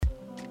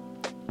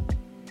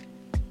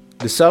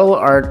The Subtle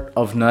Art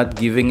of Not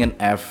Giving an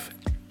F,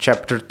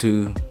 Chapter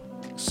 2,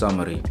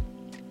 Summary.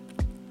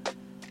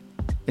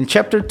 In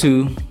Chapter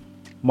 2,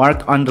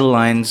 Mark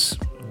underlines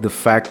the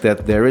fact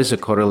that there is a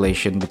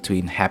correlation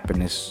between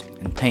happiness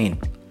and pain.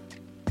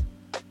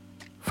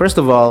 First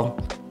of all,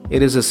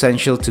 it is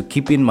essential to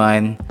keep in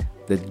mind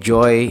that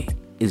joy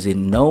is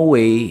in no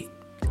way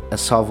a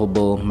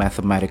solvable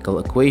mathematical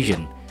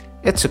equation.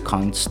 It's a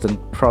constant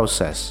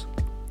process.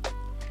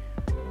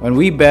 When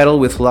we battle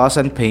with loss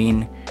and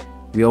pain,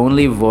 we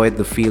only avoid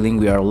the feeling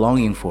we are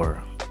longing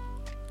for,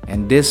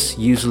 and this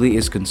usually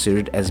is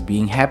considered as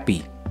being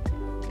happy.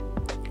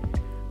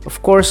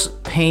 Of course,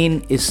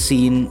 pain is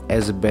seen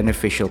as a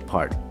beneficial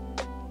part.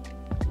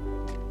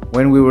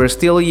 When we were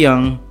still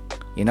young,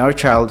 in our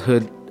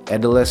childhood,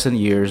 adolescent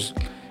years,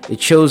 it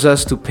shows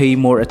us to pay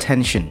more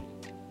attention.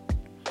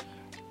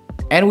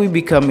 And we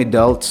become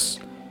adults,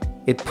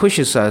 it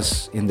pushes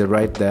us in the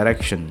right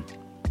direction.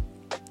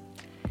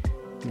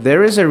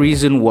 There is a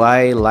reason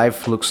why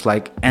life looks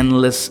like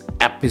endless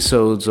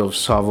episodes of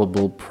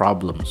solvable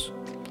problems.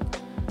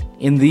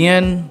 In the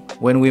end,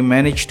 when we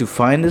manage to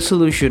find a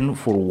solution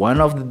for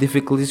one of the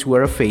difficulties we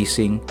are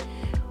facing,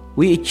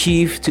 we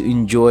achieve to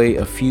enjoy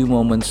a few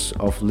moments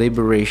of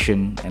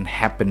liberation and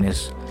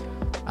happiness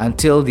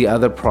until the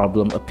other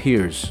problem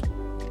appears.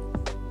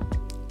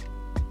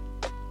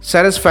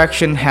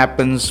 Satisfaction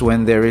happens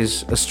when there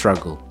is a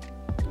struggle.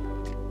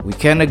 We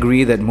can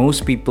agree that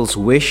most people's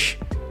wish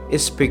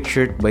is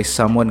pictured by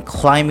someone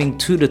climbing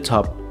to the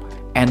top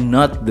and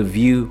not the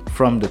view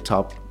from the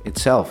top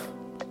itself.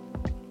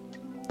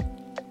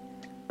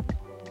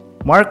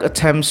 Mark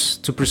attempts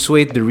to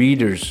persuade the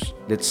readers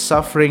that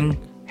suffering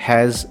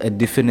has a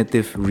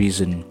definitive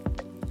reason.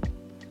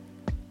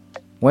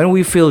 When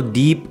we feel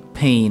deep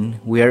pain,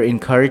 we are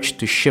encouraged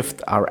to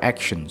shift our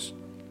actions.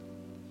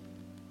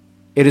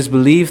 It is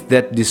believed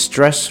that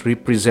distress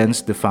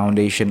represents the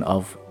foundation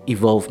of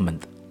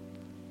evolvement.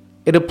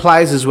 It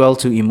applies as well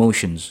to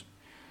emotions.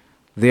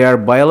 They are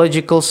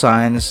biological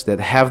signs that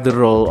have the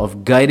role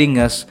of guiding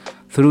us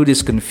through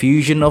this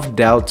confusion of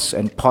doubts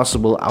and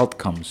possible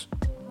outcomes.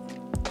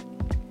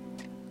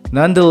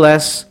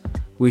 Nonetheless,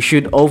 we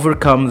should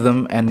overcome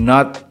them and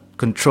not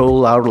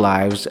control our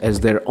lives,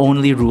 as their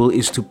only rule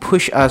is to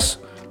push us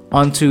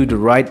onto the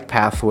right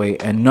pathway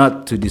and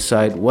not to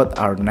decide what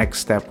our next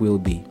step will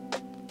be.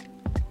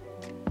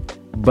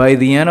 By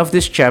the end of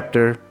this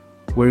chapter,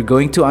 we're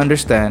going to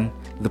understand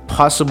the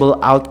possible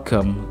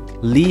outcome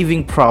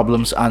leaving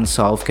problems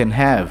unsolved can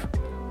have.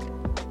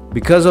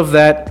 Because of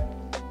that,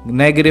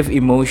 negative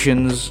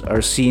emotions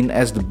are seen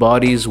as the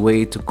body's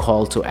way to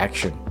call to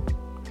action.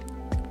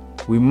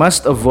 We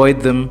must avoid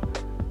them,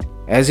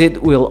 as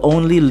it will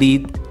only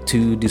lead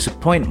to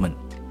disappointment.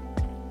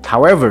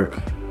 However,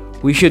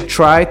 we should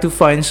try to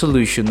find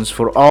solutions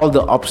for all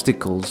the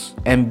obstacles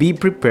and be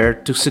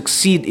prepared to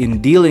succeed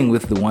in dealing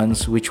with the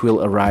ones which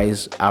will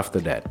arise after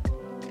that.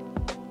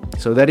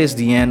 So that is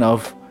the end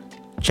of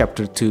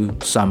Chapter 2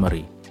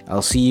 summary.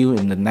 I'll see you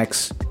in the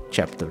next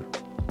chapter.